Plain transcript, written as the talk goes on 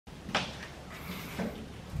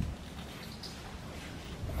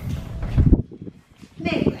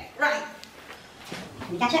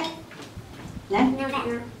Ketchup? No? No,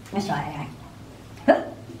 better not. Let's try it anyway.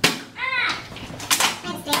 Ah!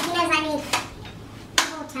 Thanks, Dee. He knows I need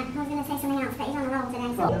water. I was going to say something else, but he's on a roll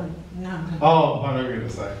today, so... No. Oh, I know what you're going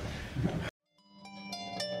to say.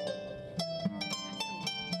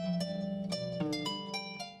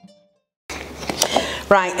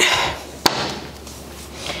 Right.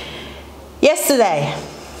 Yesterday,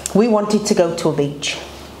 we wanted to go to a beach.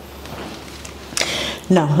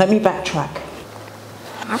 No, let me backtrack.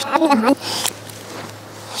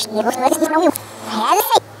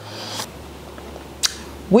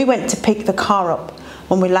 We went to pick the car up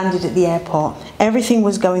when we landed at the airport. Everything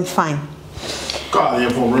was going fine. Got out of the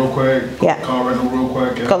airport real quick, got the car rental real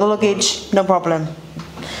quick. Yeah. Got the luggage, no problem.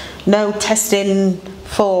 No testing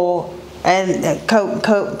for the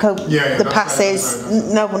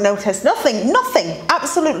passes, no test, nothing,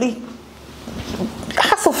 absolutely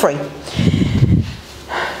hassle-free.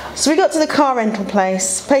 So we got to the car rental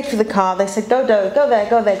place, paid for the car. They said, go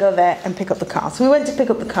there and pick up the car. So we went to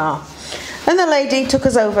pick up the car. And the lady took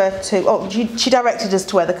us over to, she directed us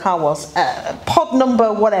to where the car was. Pod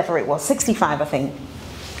number, whatever it was, 65, I think.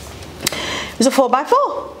 It was a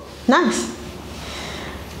 4x4. Nice.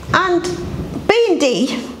 And Dee and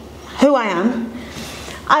Dee, who I am,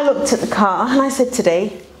 I looked at the car and I said to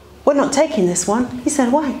Dee, we're not taking this one. He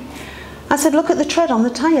said, why? I said, look at the tread on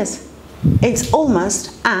the tyres. It's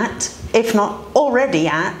almost at, if not already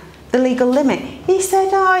at, the legal limit. He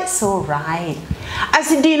said, oh, it's all right. I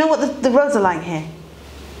said, do you know what the roads are like here?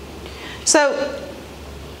 So,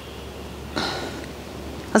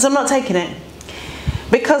 I said, I'm not taking it.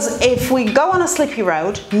 Because if we go on a slippy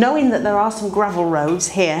road, knowing that there are some gravel roads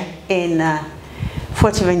here in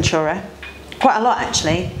Fuerteventura, quite a lot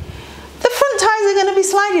actually, the front tyres are going to be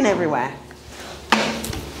sliding everywhere.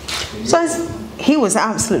 So he was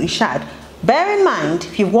absolutely shattered. Bear in mind,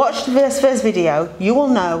 if you've watched the first video, you will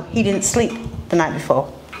know he didn't sleep the night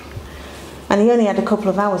before. And he only had a couple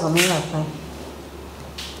of hours on the airplane.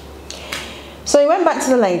 So he went back to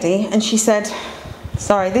the lady and she said,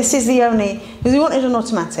 sorry, this is the only, because he wanted an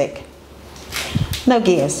automatic. No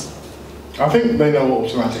gears. I think they know what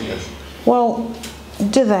automatic is. Well,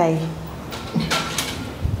 do they?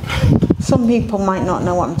 Some people might not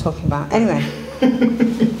know what I'm talking about. Anyway.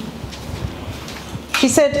 She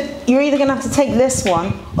said, you're either going to have to take this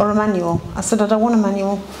one or a manual. I said, I don't want a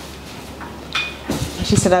manual.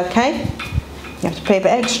 She said, okay, you have to pay a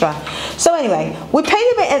bit extra. So anyway, we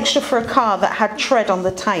paid a bit extra for a car that had tread on the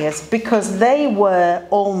tyres because they were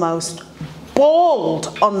almost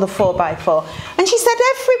bald on the 4x4. And she said,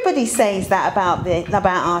 everybody says that about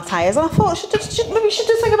our tyres. And I thought, maybe we should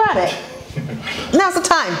just think about it. Now's the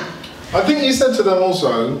time. I think you said to them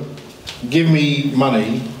also, give me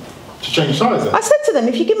money to change tyres then. I said to them,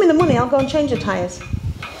 if you give me the money, I'll go and change the tyres.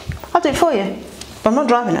 I'll do it for you. But I'm not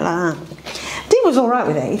driving it like that. Dee was all right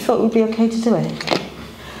with it. He thought it would be okay to do it.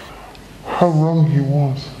 How wrong he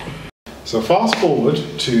was. So fast forward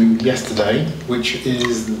to yesterday, which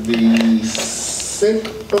is the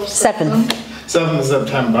 6th of September? 7th of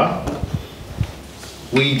September.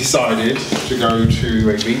 We decided to go to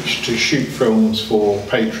a beach to shoot films for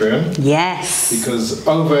Patreon. Yes. Because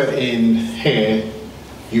over in here,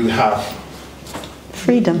 you have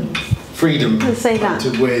freedom. Freedom say that.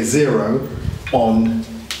 to wear 0 on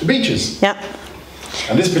the beaches. Yep.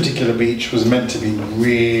 And this particular beach was meant to be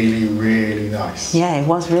really, really nice. Yeah, it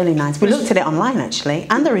was really nice. We looked at it online actually,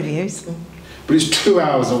 and the reviews. But it's 2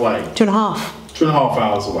 hours away. 2.5. 2.5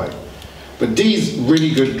 hours away. But Dee's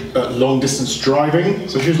really good at long distance driving,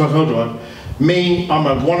 so she was like, hold on. Me, I'm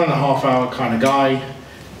a 1.5 hour kind of guy.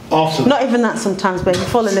 After not even that sometimes, but you're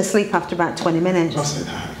falling asleep after about 20 minutes. I say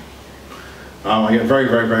that. I get very,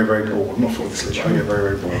 very, very, very bored. I'm not falling asleep, I get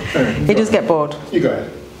very, very bored. Anyway, he does get bored. You go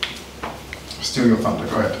ahead. Steal your thunder,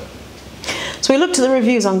 go ahead. So we looked at the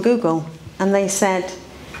reviews on Google and they said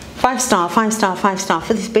 5-star, 5-star, 5-star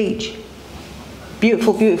for this beach.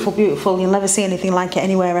 Beautiful, beautiful, beautiful. You'll never see anything like it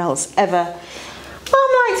anywhere else, ever.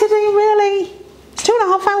 I'm like, to do really? It's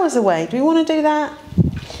 2.5 hours away. Do we want to do that?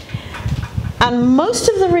 And most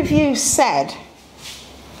of the reviews said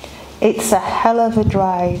it's a hell of a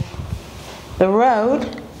drive. The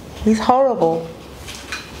road is horrible.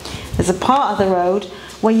 There's a part of the road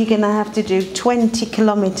where you're going to have to do 20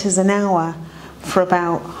 kilometers an hour for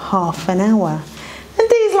about half an hour. And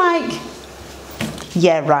Dee's like,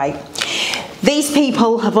 yeah, right. These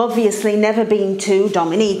people have obviously never been to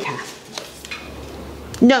Dominica.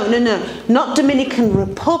 No, not Dominican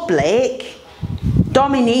Republic,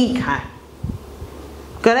 Dominica.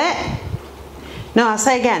 Got it? No, I'll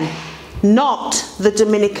say again. Not the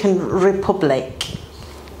Dominican Republic.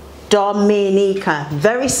 Dominica.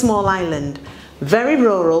 Very small island. very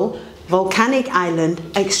rural, volcanic island,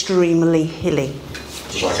 extremely hilly.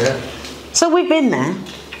 Just like it. So we've been there,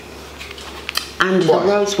 and the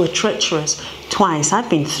roads were treacherous. Twice. I've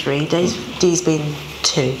been 3 days. Dee's been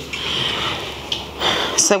 2.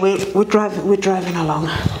 So we're driving along,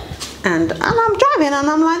 and I'm driving, and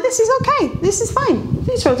I'm like, this is okay. This is fine.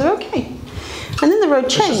 These roads are okay. And then the road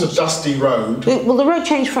changed. It's just a dusty road. Well, the road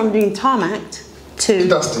changed from being tarmacked to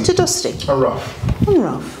dusty. A rough.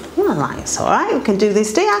 Rough. And I'm like, it's all right. We can do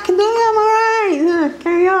this. Dee, I can do it. I'm all right. Yeah,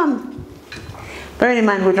 carry on. Bearing in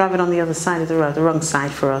mind, we're driving on the other side of the road, the wrong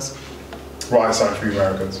side for us. Right side for you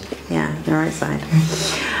Americans. Yeah, the right side.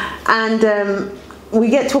 And we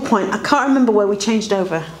get to a point, I can't remember where we changed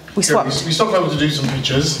over. We swapped. We stopped over to do some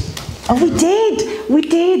pictures. Oh, we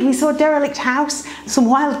did. We saw a derelict house, some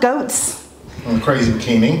wild goats. And a crazy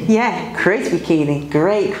bikini. Yeah, crazy bikini.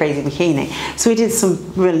 Great crazy bikini. So we did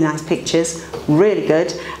some really nice pictures, really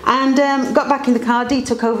good. And got back in the car. Dee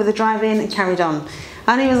took over the driving and carried on.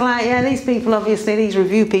 And he was like, yeah, these people, obviously, these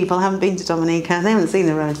review people haven't been to Dominica. They haven't seen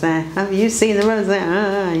the roads there. Have you seen the roads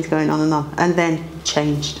there? He's going on and on. And then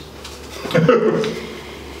changed.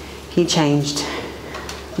 He changed.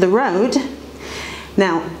 The road.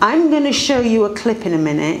 Now, I'm going to show you a clip in a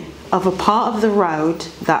minute of a part of the road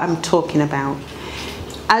that I'm talking about.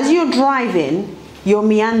 As you're driving, you're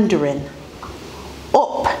meandering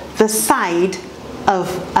up the side of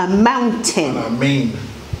a mountain. And I mean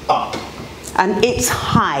up. And it's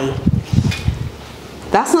high.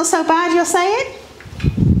 That's not so bad, you're saying?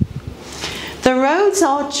 The roads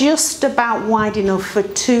are just about wide enough for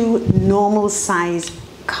 2 normal size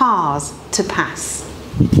cars to pass.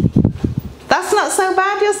 That's not so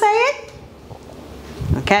bad, you're saying?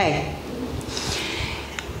 Okay.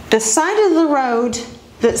 The side of the road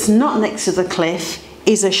that's not next to the cliff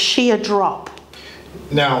is a sheer drop.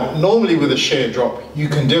 Now, normally with a sheer drop, you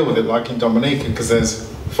can deal with it like in Dominica because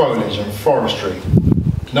there's foliage and forestry.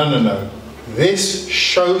 No. This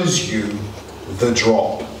shows you the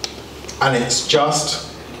drop. And it's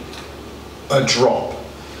just a drop.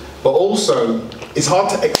 But also, it's hard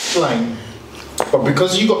to explain. But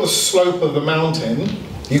because you've got the slope of the mountain,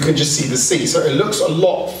 you can just see the sea. So it looks a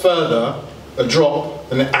lot further a drop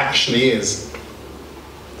than it actually is.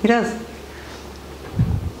 It does.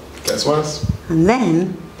 Gets worse. And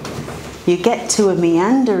then you get to a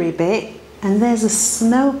meandery bit and there's a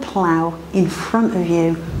snowplow in front of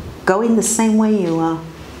you going the same way you are.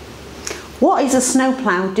 What is a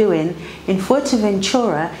snowplow doing in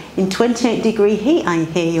Fuerteventura in 28-degree heat, I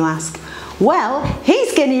hear you ask? Well,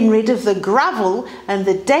 he's getting rid of the gravel and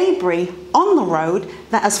the debris on the road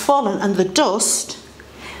that has fallen and the dust,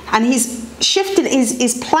 and he's shifting,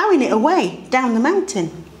 is ploughing it away down the mountain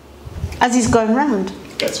as he's going round.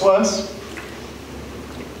 Gets worse.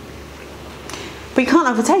 But you can't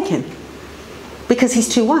overtake him because he's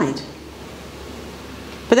too wide.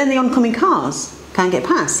 But then the oncoming cars can't get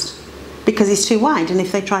past because he's too wide, and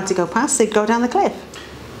if they tried to go past, they'd go down the cliff.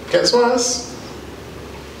 Gets worse.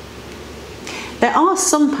 There are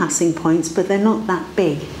some passing points, but they're not that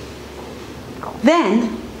big.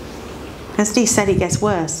 Then, as Dee said, it gets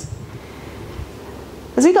worse.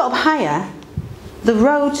 As we got up higher, the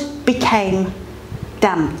road became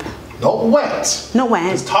damp. Not wet. Not wet.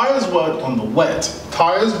 Because tyres work on the wet.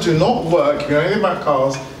 Tyres do not work, if you know anything about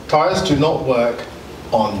cars, tyres do not work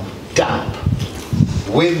on damp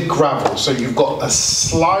with gravel. So you've got a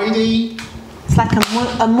slidey... It's like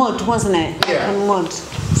a mud, wasn't it? Yeah. Like a mud.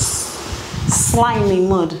 Slimy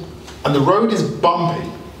mud. And the road is bumpy.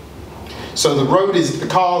 So the road is, the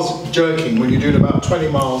car's jerking when you're doing about 20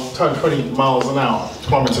 miles an hour,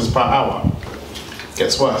 kilometers per hour.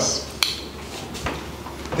 Gets worse.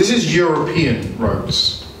 This is European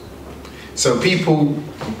roads. So people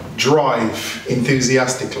drive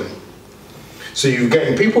enthusiastically. So you're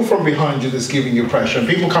getting people from behind you that's giving you pressure, and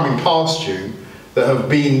people coming past you that have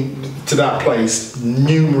been to that place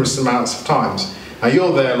numerous amounts of times. And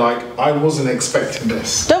you're there like, I wasn't expecting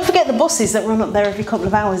this. Don't forget the buses that run up there every couple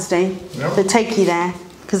of hours, Dee. Yep. They take you there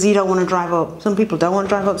because you don't want to drive up. Some people don't want to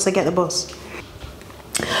drive up, so they get the bus.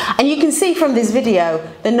 And you can see from this video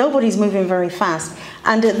that nobody's moving very fast.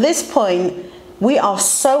 And at this point, we are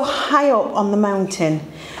so high up on the mountain,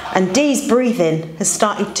 and Dee's breathing has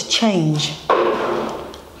started to change.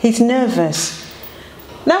 He's nervous.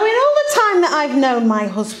 Now, in all the time that I've known my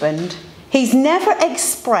husband, he's never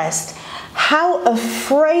expressed how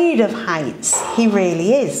afraid of heights he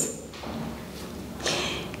really is.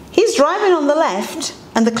 He's driving on the left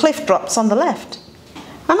and the cliff drops on the left.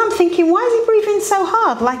 And I'm thinking, why is he breathing so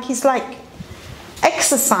hard? Like he's like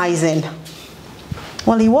exercising.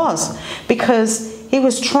 Well, he was, because he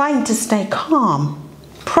was trying to stay calm,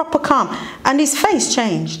 proper calm, and his face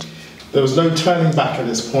changed. There was no turning back at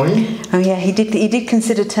this point. Oh yeah, he did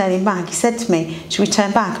consider turning back. He said to me, should we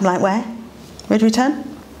turn back? I'm like, where? Where do we turn?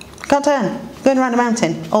 Can't turn. Going around the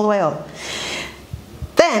mountain, all the way up.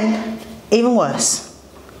 Then, even worse,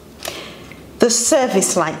 the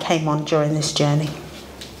service light came on during this journey.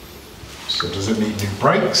 So does it need new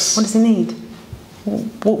brakes? What does it need?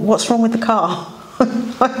 What's wrong with the car?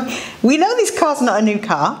 We know this car's not a new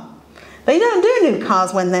car. They don't do new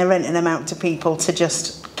cars when they're renting them out to people to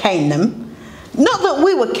just cane them. Not that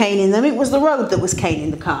we were caning them, it was the road that was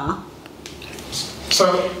caning the car.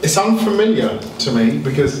 So it's unfamiliar to me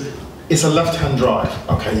because it's a left-hand drive.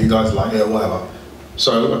 Okay, you guys like it or whatever.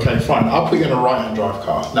 So, okay, fine, I'll put you in a right-hand drive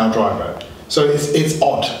car, now drive it. So it's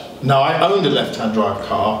odd. Now, I owned a left-hand drive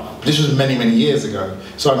car, but this was many, many years ago.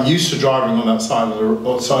 So I'm used to driving on that side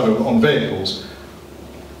on vehicles.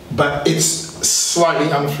 But it's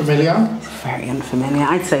slightly unfamiliar. It's very unfamiliar.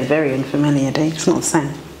 I'd say very unfamiliar, Dee. It's not the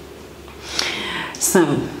same.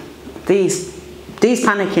 So, Dee's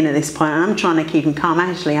panicking at this point, and I'm trying to keep him calm.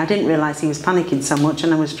 Actually, I didn't realise he was panicking so much,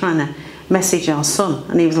 and I was trying to message our son,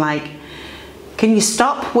 and he was like, can you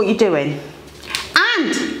stop what you're doing?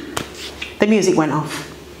 And the music went off.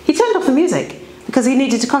 He turned off the music because he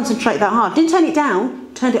needed to concentrate that hard. Didn't turn it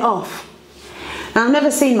down, turned it off. Now, I've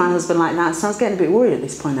never seen my husband like that, so I was getting a bit worried at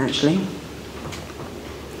this point, actually.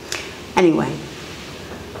 Anyway,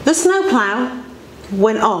 the snowplow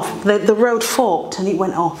went off. The road forked and it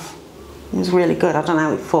went off. It was really good. I don't know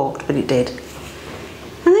how it forked, but it did. And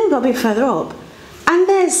then we got a bit further up, and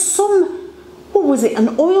there's some, what was it,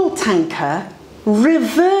 an oil tanker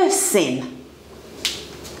reversing.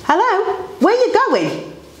 Hello? Where are you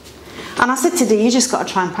going? And I said to Dee, you just got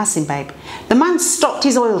to try and pass him, babe. The man stopped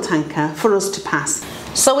his oil tanker for us to pass.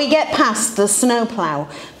 So we get past the snowplow,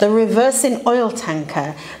 the reversing oil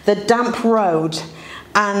tanker, the damp road,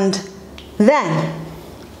 and then,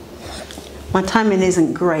 my timing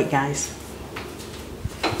isn't great, guys.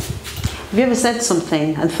 Have you ever said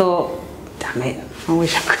something and thought, damn it, I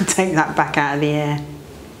wish I could take that back out of the air?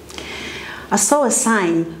 I saw a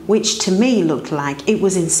sign which to me looked like it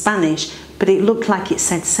was in Spanish, but it looked like it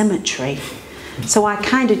said cemetery. So I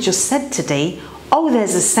kind of just said to Dee, oh,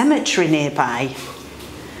 there's a cemetery nearby.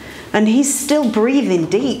 And he's still breathing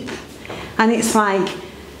deep. And it's like,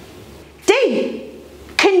 Dee,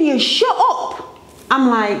 can you shut up? I'm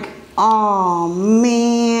like, oh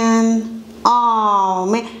man, oh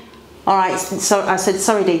man. All right, so I said,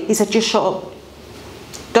 sorry, Dee. He said, just shut up.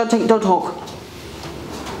 Don't talk.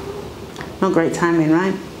 Not great timing,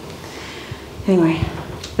 right? Anyway,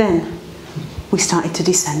 then we started to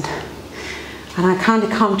descend. And I kind of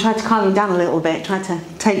tried to calm him down a little bit, tried to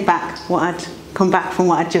take back what I'd come back from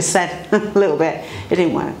what I'd just said a little bit. It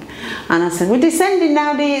didn't work. And I said, we're descending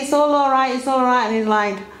now, Dee, it's all right, it's all right. And he's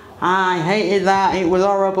like, I hated that, it was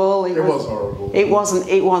horrible. It was horrible. It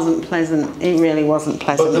wasn't pleasant, it really wasn't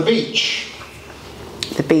pleasant. But the beach.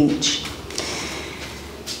 The beach.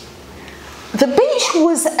 The beach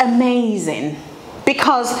was amazing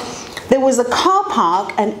because there was a car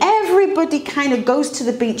park and everybody kind of goes to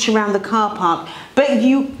the beach around the car park, but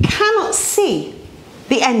you cannot see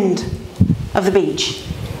the end of the beach.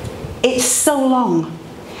 It's so long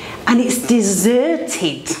and it's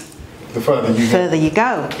deserted. The further you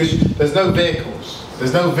go. There's no vehicles.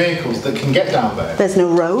 There's no vehicles that can get down there. There's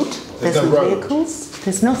no road. There's no vehicles.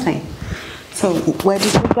 There's nothing. So where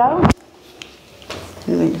did we go?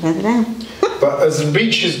 We went further down. But as the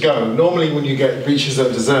beaches go, normally when you get beaches that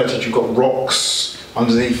are deserted, you've got rocks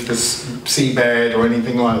underneath the seabed or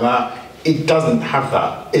anything like that. It doesn't have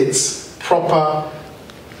that. It's proper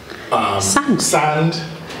sand.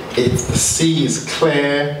 The sea is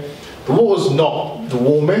clear. The water's not the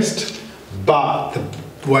warmest, but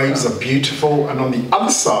the waves are beautiful. And on the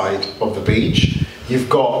other side of the beach, you've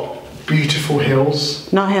got beautiful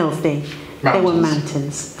hills. Not hills, Dee. They were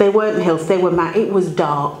mountains. They weren't hills. They were mountains. It was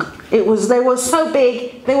dark. They were so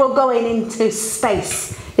big. They were going into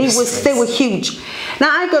space. They were huge. Now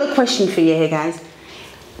I've got a question for you here, guys.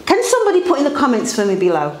 Can somebody put in the comments for me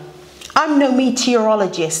below? I'm no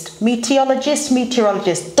meteorologist.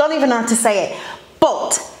 Meteorologist. Don't even know how to say it.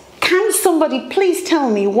 But can somebody please tell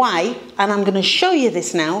me why? And I'm going to show you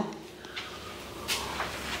this now.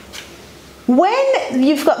 When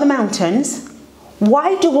you've got the mountains,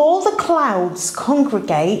 why do all the clouds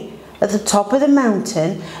congregate at the top of the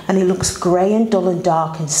mountain and it looks grey and dull and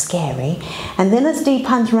dark and scary? And then as Dee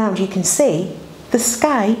pans around, you can see the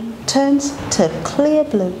sky turns to clear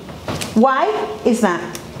blue. Why is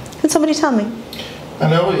that? Can somebody tell me? I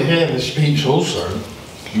know here in this beach also,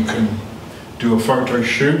 you can do a photo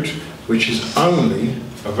shoot, which is only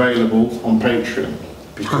available on Patreon.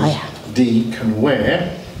 because Dee can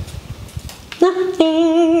wear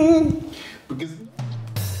nothing.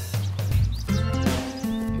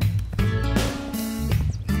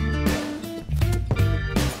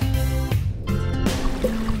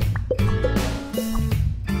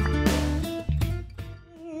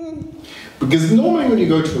 Because normally when you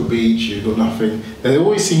go to a beach, you've got nothing. There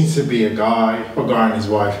always seems to be a guy and his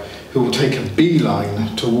wife who will take a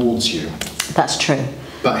beeline towards you. That's true.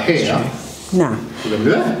 But here, no. You're going to be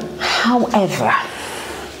there. However,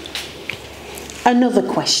 another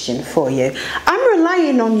question for you. I'm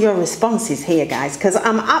relying on your responses here, guys, because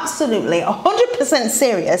I'm absolutely 100%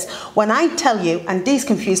 serious when I tell you, and Dee's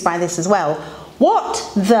confused by this as well,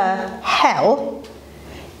 what the hell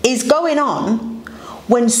is going on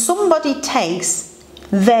when somebody takes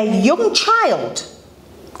their young child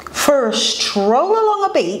for a stroll along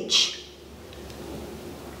a beach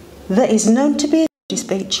that is known to be a nudist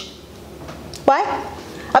beach? Why?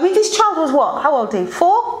 I mean, this child was what? How old are you?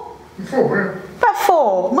 4? 4, yeah. About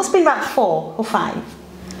 4. Must have been about 4 or 5.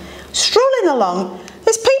 Strolling along,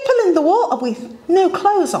 there's people in the water with no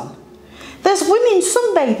clothes on. There's women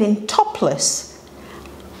sunbathing topless.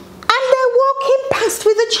 And they're walking past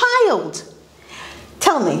with a child.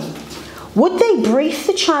 Tell me, would they brief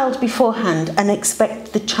the child beforehand and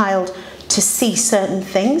expect the child to see certain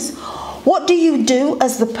things? What do you do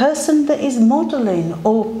as the person that is modelling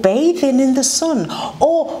or bathing in the sun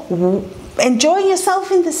or enjoying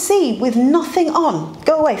yourself in the sea with nothing on?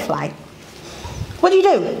 Go away, fly. What do you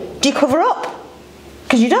do? Do you cover up?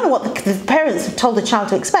 Because you don't know what the parents have told the child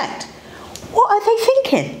to expect. What are they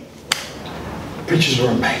thinking? The pictures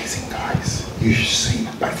are amazing, guys. You should see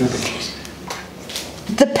them. Back to the pictures.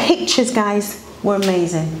 The pictures, guys, were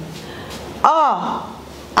amazing. Oh,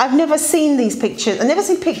 I've never seen these pictures. I've never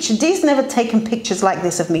seen pictures. Dee's never taken pictures like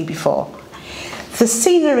this of me before. The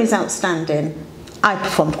scenery is outstanding. I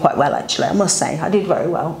performed quite well, actually, I must say. I did very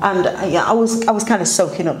well. And yeah, I was kind of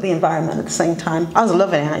soaking up the environment at the same time. I was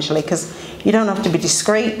loving it, actually, because you don't have to be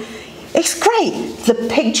discreet. It's great. The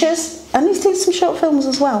pictures, and he's doing some short films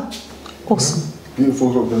as well. Awesome.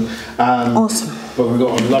 Beautiful short film. Awesome. But we've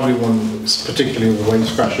got a lovely one, particularly with the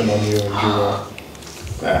waves crashing on you,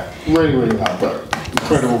 and you really, really like that.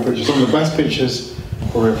 Incredible pictures. Some of the best pictures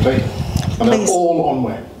we've ever taken. And they're all on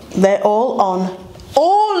where? They're all on.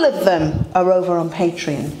 All of them are over on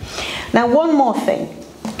Patreon. Now, one more thing.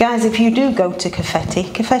 Guys, if you do go to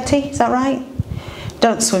Cofete, is that right?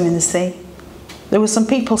 Don't swim in the sea. There were some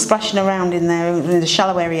people splashing around in there in the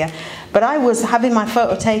shallow area. But I was having my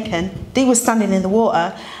photo taken. Dee was standing in the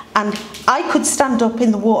water. And I could stand up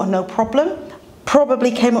in the water, no problem.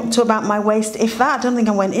 Probably came up to about my waist. If that, I don't think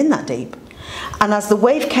I went in that deep. And as the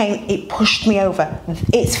wave came, it pushed me over.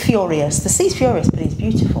 It's furious. The sea's furious, but it's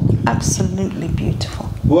beautiful. Absolutely beautiful.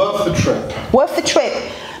 Worth the trip. Worth the trip,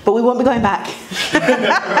 but we won't be going back.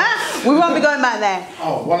 We won't be going back there.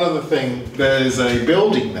 Oh, one other thing. There's a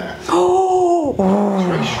building there. Oh. It's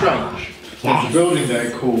very strange. Yes. There's a building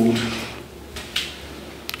there called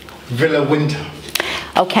Villa Winter.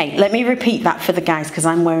 Okay, let me repeat that for the guys because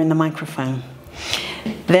I'm wearing the microphone.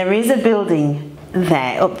 There is a building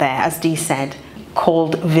there, up there, as Dee said,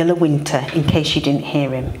 called Villa Winter, in case you didn't hear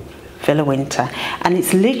him. Villa Winter. And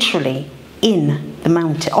it's literally in the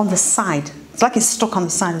mountain, on the side. It's like it's stuck on the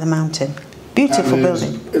side of the mountain. Beautiful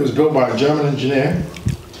building. It was built by a German engineer,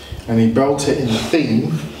 and he built it in the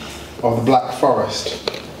theme of the Black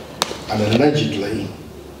Forest. And allegedly,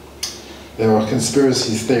 there are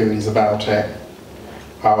conspiracy theories about it,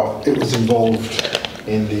 how it was involved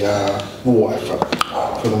in the war effort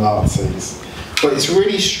for the Nazis. But it's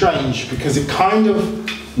really strange because it kind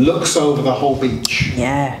of looks over the whole beach.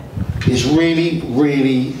 Yeah. It's really,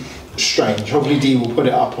 really strange. Hopefully Dee will put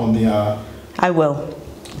it up on the... I will.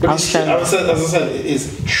 But as I said, it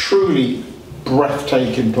is truly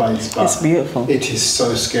breathtaking place. But it's beautiful. It is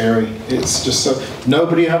so scary. It's just so...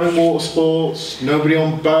 Nobody having water sports, nobody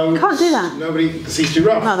on boats. Can't do that. Nobody... The sea's too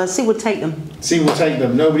rough. No, the sea would take them. Sea will take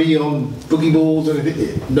them. Nobody on boogie boards or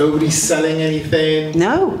anything. Nobody selling anything.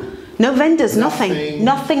 No. No vendors, nothing.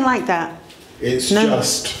 Nothing like that. It's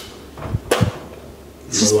just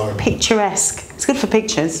picturesque. It's good for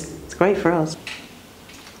pictures. It's great for us.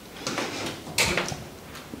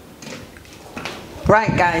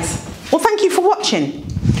 Right, guys. Well, thank you for watching.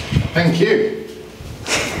 Thank you.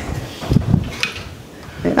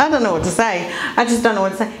 I don't know what to say. I just don't know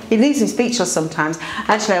what to say. He leaves me speechless sometimes.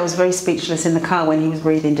 Actually, I was very speechless in the car when he was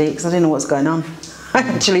breathing deep because I didn't know what's going on. I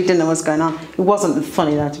actually didn't know what's going on. It wasn't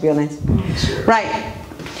funny though, to be honest. Right.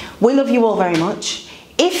 We love you all very much.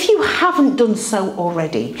 If you haven't done so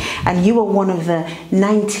already, and you are one of the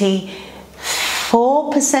 95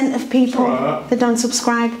 4% of people that don't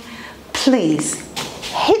subscribe. Please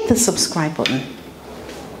hit the subscribe button.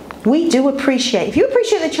 We do appreciate, if you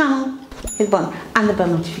appreciate the channel, hit the button and the bell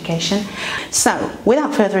notification. So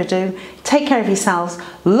without further ado, take care of yourselves,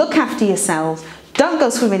 look after yourselves, don't go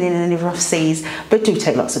swimming in any rough seas, but do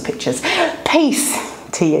take lots of pictures. Peace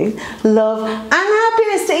to you, love and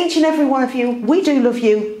happiness to each and every one of you. We do love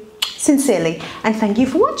you sincerely and thank you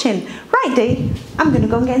for watching. Right, Dee, I'm going to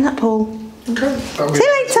go and get in that pool. Okay. See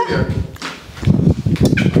you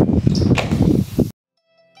later.